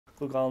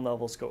glucagon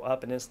levels go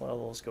up and insulin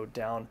levels go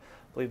down,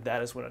 I believe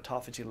that is when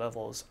autophagy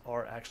levels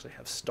are actually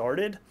have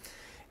started.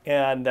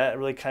 And that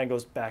really kind of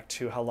goes back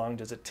to how long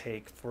does it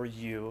take for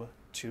you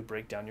to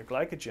break down your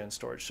glycogen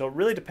storage. So it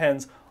really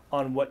depends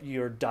on what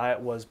your diet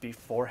was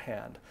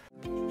beforehand.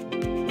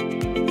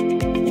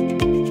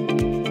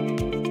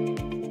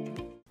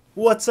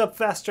 What's up,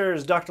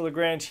 fasters? Dr.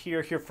 LeGrange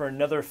here for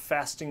another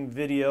fasting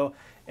video,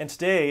 and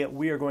today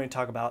we are going to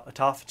talk about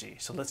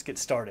autophagy. So let's get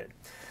started.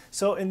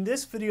 So in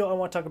this video I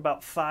want to talk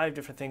about 5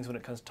 different things when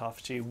it comes to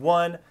autophagy.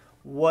 1,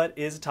 what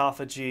is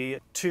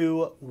autophagy?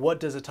 2, what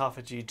does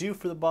autophagy do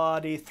for the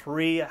body?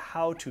 3,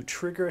 how to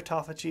trigger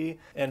autophagy?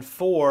 And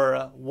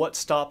 4, what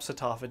stops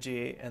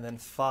autophagy? And then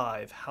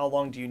 5, how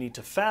long do you need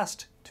to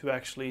fast to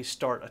actually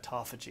start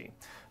autophagy?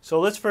 So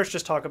let's first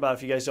just talk about,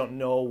 if you guys don't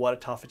know what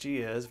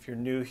autophagy is, if you're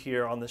new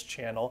here on this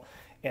channel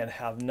and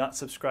have not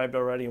subscribed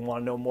already and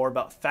want to know more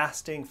about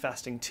fasting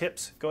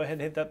tips, go ahead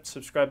and hit that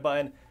subscribe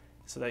button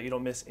so that you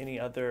don't miss any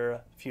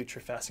other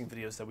future fasting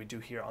videos that we do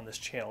here on this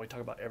channel. We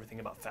talk about everything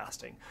about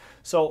fasting.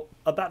 So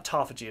about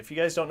autophagy, if you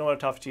guys don't know what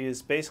autophagy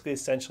is, basically,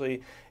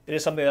 essentially, it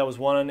is something that was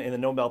won in the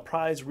Nobel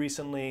Prize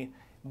recently,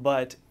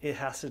 but it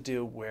has to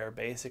do where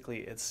basically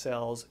it's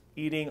cells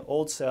eating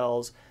old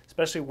cells,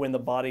 especially when the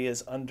body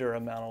is under a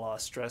lot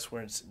of stress,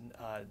 where it's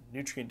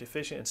nutrient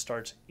deficient, and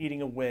starts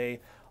eating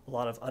away a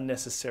lot of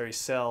unnecessary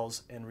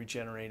cells and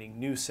regenerating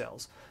new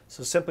cells.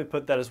 So simply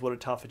put, that is what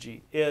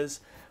autophagy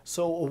is.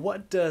 So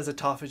what does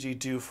autophagy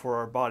do for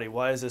our body?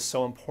 Why is this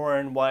so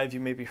important? Why have you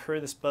maybe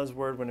heard this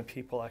buzzword when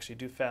people actually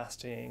do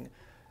fasting?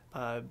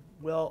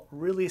 Well,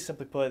 really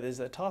simply put, is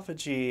that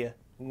autophagy,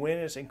 when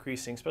it's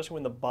increasing, especially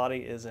when the body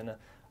is in an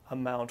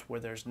amount where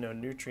there's no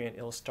nutrient,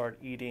 it'll start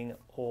eating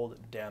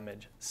old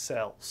damaged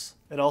cells.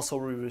 It also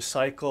will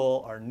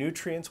recycle our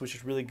nutrients, which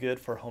is really good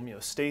for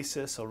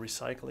homeostasis. So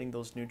recycling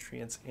those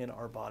nutrients in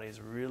our body is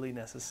really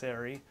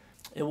necessary.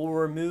 It will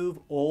remove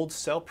old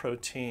cell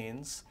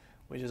proteins,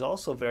 which is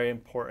also very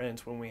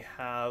important when we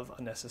have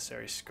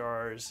unnecessary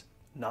scars,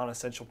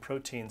 non-essential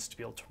proteins, to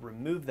be able to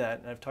remove that.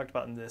 And I've talked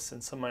about this in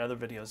some of my other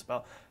videos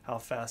about how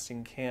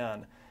fasting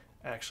can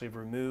actually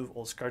remove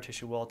old scar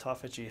tissue. Well,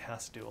 autophagy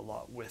has to do a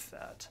lot with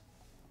that.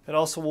 It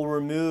also will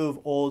remove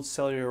old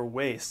cellular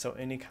waste, so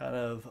any kind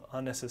of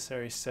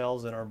unnecessary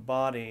cells in our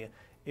body,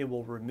 it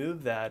will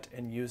remove that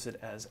and use it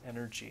as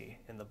energy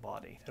in the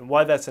body. And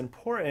why that's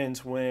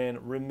important,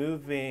 when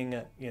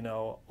removing,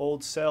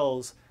 old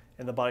cells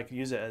and the body can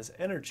use it as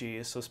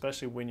energy, so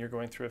especially when you're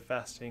going through a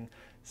fasting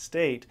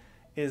state,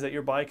 is that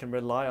your body can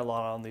rely a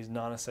lot on these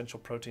non-essential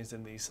proteins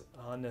and these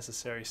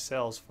unnecessary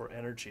cells for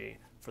energy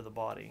for the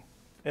body.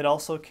 It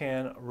also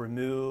can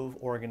remove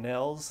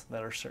organelles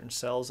that are certain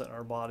cells in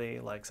our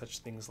body, like such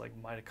things like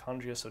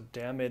mitochondria, so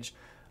damaged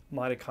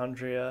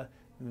mitochondria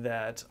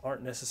that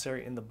aren't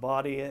necessary in the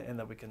body and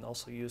that we can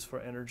also use for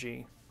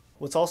energy.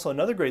 What's also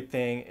another great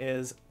thing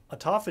is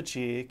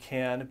autophagy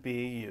can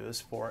be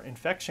used for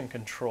infection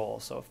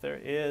control. So if there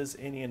is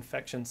any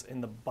infections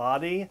in the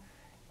body,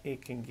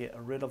 it can get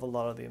rid of a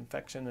lot of the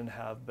infection and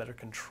have better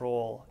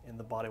control in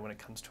the body when it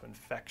comes to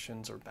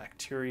infections or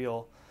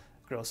bacterial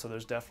growth. So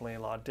there's definitely a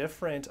lot of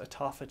different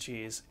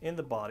autophagies in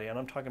the body, and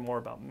I'm talking more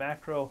about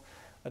macro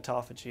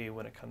autophagy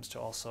when it comes to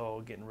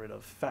also getting rid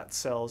of fat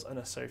cells,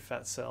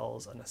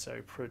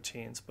 unnecessary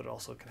proteins, but it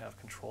also can have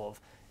control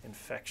of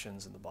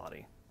infections in the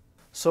body.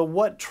 So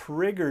what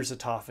triggers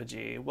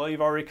autophagy? Well,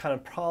 you've already kind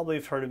of probably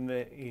heard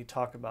me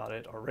talk about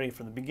it already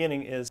from the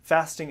beginning. Is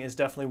fasting is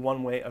definitely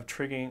one way of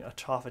triggering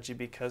autophagy,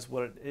 because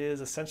what it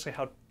is essentially,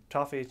 how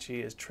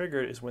autophagy is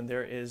triggered is when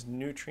there is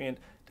nutrient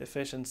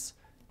deficiency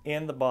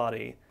in the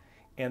body,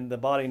 and the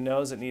body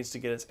knows it needs to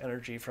get its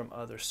energy from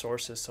other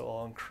sources, so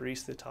it'll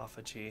increase the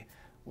autophagy,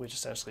 which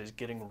essentially is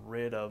getting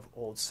rid of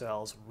old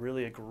cells.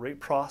 Really a great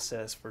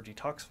process for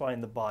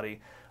detoxifying the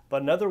body.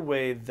 But another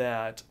way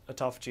that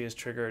autophagy is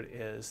triggered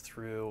is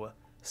through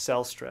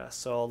cell stress.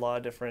 So a lot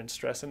of different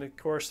stress, and of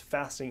course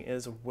fasting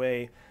is a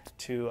way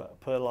to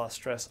put a lot of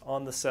stress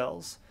on the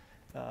cells,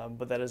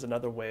 but that is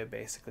another way of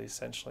basically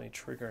essentially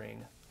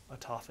triggering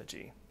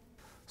autophagy.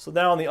 So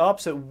now on the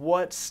opposite,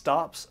 what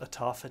stops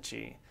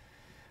autophagy?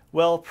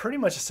 Well, pretty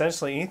much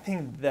essentially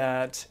anything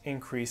that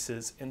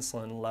increases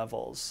insulin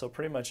levels. So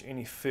pretty much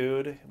any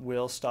food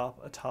will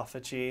stop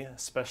autophagy,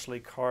 especially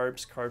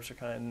carbs. Carbs are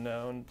kind of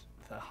known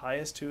the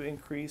highest to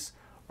increase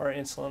our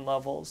insulin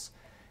levels.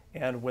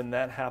 And when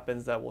that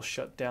happens, that will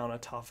shut down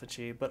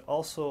autophagy. But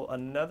also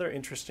another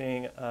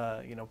interesting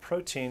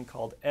protein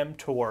called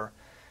mTOR,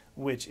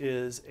 which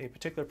is a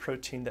particular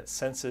protein that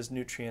senses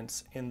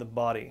nutrients in the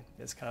body.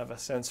 It's kind of a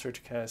sensor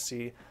to kind of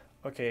see,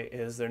 okay,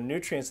 is there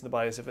nutrients in the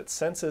body? So if it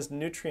senses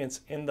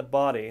nutrients in the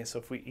body, so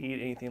if we eat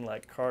anything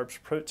like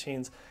carbs,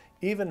 proteins,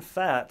 even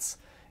fats,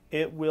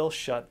 it will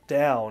shut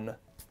down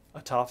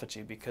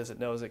autophagy because it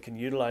knows it can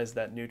utilize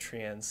that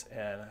nutrients,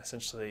 and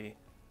essentially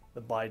the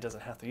body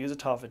doesn't have to use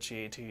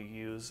autophagy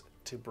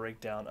to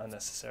break down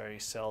unnecessary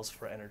cells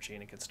for energy,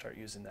 and it can start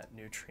using that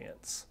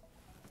nutrients.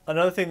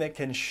 Another thing that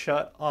can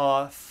shut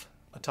off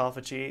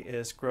autophagy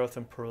is growth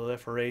and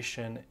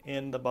proliferation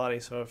in the body.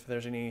 So if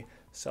there's any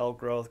cell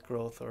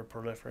growth or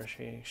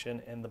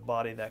proliferation in the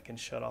body that can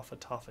shut off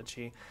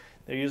autophagy.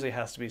 There usually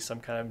has to be some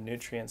kind of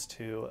nutrients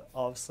to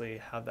obviously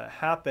have that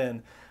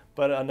happen.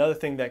 But another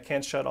thing that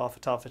can shut off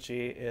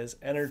autophagy is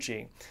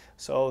energy.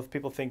 So if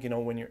people think,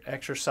 when you're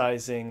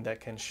exercising, that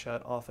can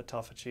shut off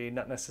autophagy,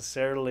 not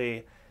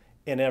necessarily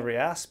in every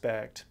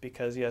aspect,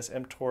 because yes,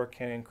 mTOR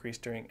can increase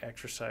during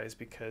exercise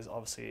because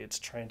obviously it's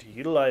trying to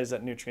utilize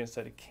that nutrients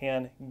that it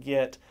can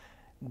get,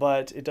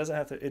 but it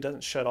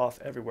doesn't shut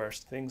off everywhere.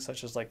 Things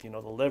such as the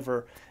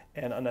liver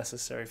and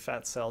unnecessary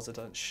fat cells, it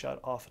doesn't shut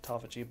off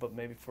autophagy, but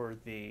maybe for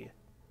the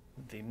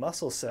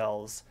muscle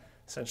cells,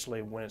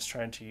 essentially when it's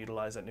trying to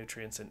utilize that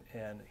nutrients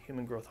and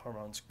human growth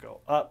hormones go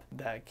up,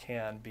 that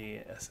can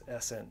be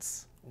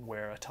essence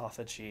where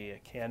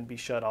autophagy can be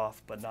shut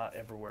off, but not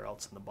everywhere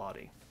else in the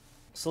body.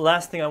 So the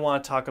last thing I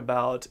want to talk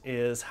about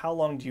is how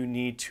long do you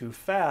need to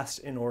fast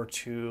in order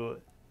to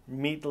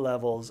meet the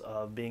levels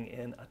of being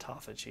in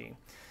autophagy?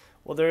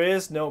 Well, there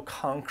is no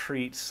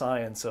concrete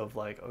science of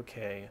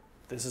okay,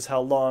 this is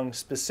how long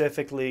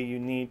specifically you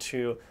need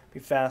to be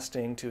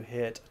fasting to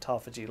hit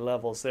autophagy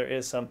levels. There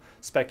is some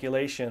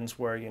speculations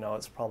where,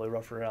 it's probably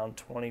roughly around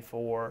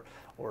 24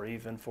 or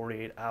even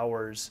 48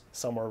 hours,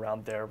 somewhere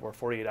around there, where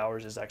 48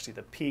 hours is actually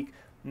the peak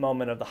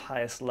moment of the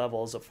highest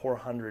levels of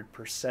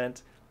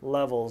 400%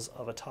 levels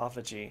of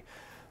autophagy.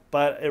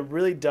 But it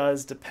really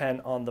does depend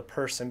on the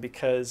person,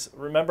 because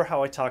remember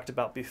how I talked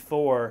about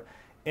before,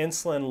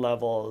 insulin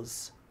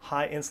levels,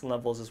 high insulin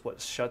levels is what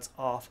shuts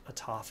off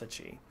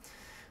autophagy.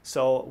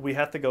 So we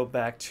have to go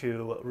back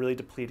to really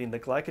depleting the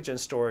glycogen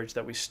storage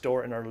that we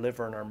store in our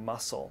liver and our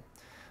muscle.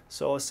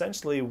 So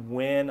essentially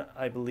when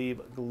I believe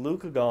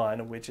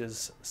glucagon, which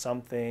is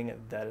something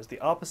that is the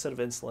opposite of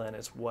insulin,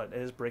 is what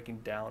is breaking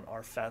down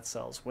our fat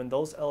cells. When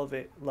those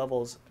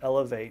levels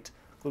elevate,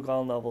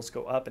 glucagon levels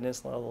go up and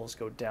insulin levels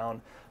go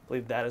down, I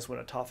believe that is when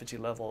autophagy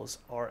levels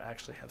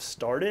actually have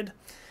started.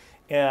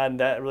 And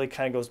that really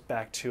kind of goes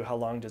back to how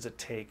long does it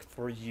take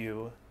for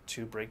you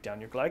to break down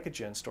your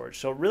glycogen storage.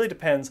 So it really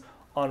depends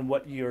on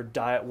what your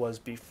diet was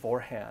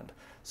beforehand.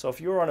 So if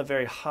you were on a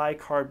very high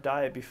carb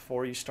diet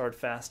before you start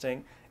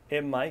fasting,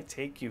 it might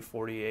take you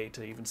 48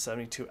 to even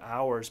 72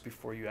 hours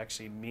before you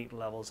actually meet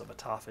levels of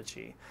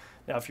autophagy.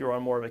 Now, if you're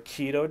on more of a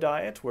keto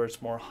diet where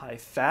it's more high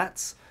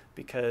fats,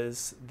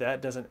 because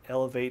that doesn't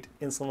elevate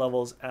insulin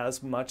levels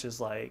as much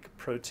as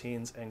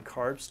proteins and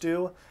carbs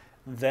do,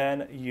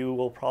 then you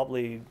will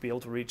probably be able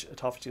to reach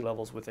autophagy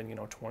levels within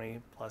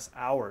 20 plus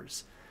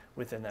hours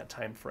within that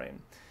time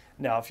frame.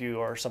 Now, if you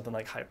are something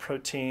like high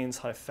proteins,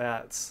 high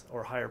fats,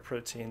 or higher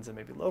proteins and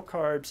maybe low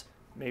carbs,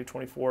 maybe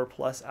 24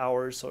 plus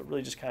hours. So it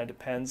really just kind of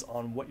depends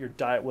on what your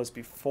diet was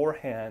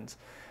beforehand.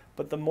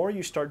 But the more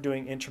you start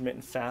doing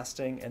intermittent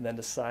fasting and then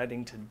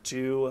deciding to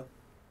do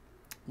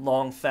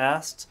long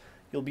fasts,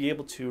 you'll be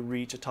able to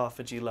reach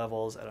autophagy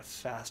levels at a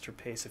faster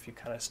pace if you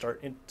kind of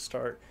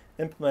start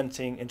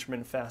implementing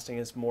intermittent fasting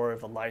as more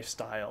of a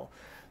lifestyle.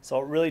 So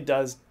it really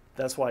does,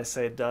 that's why I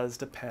say it does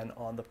depend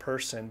on the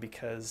person,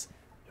 because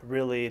it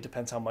really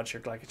depends how much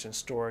your glycogen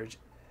storage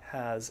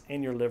has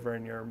in your liver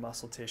and your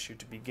muscle tissue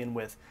to begin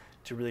with,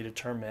 to really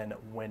determine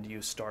when do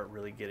you start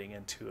really getting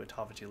into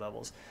autophagy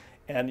levels.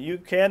 And you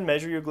can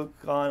measure your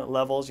glucagon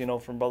levels,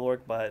 from blood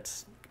work,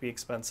 but it can be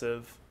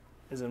expensive,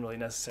 isn't really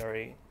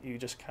necessary. You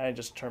just kind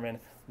of determine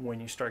when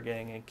you start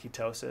getting in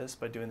ketosis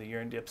by doing the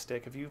urine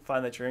dipstick. If you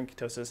find that you're in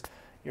ketosis,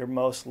 you're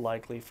most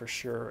likely for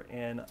sure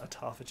in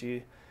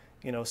autophagy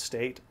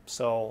state.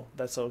 So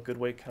that's a good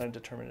way to kind of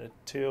determine it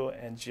too,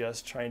 and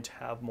just trying to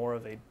have more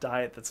of a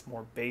diet that's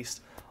more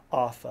based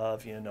off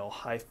of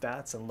high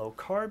fats and low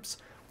carbs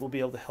will be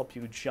able to help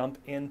you jump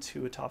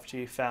into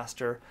autophagy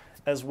faster,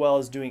 as well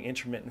as doing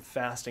intermittent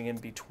fasting in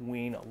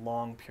between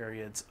long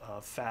periods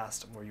of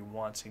fast where you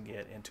want to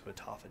get into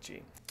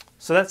autophagy.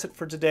 So that's it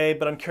for today,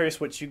 but I'm curious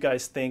what you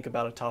guys think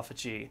about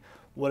autophagy.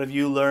 What have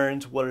you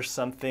learned? What are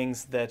some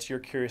things that you're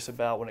curious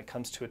about when it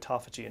comes to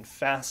autophagy and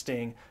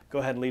fasting? Go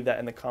ahead and leave that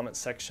in the comment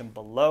section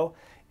below.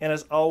 And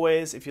as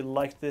always, if you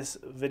liked this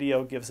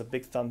video, give us a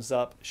big thumbs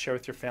up, share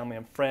with your family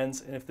and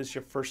friends. And if this is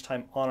your first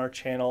time on our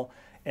channel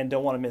and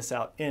don't want to miss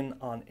out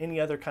on any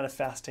other kind of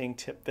fasting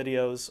tip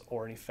videos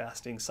or any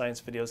fasting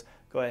science videos,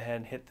 go ahead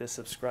and hit this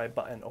subscribe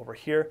button over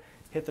here.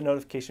 Hit the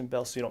notification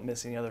bell so you don't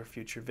miss any other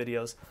future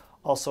videos.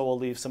 Also, we'll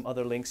leave some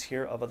other links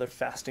here of other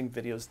fasting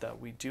videos that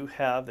we do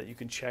have that you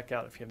can check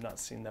out if you have not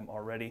seen them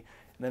already.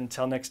 And then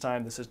until next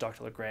time, this is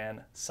Dr.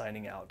 Legrand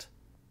signing out.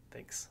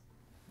 Thanks.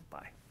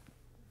 Bye.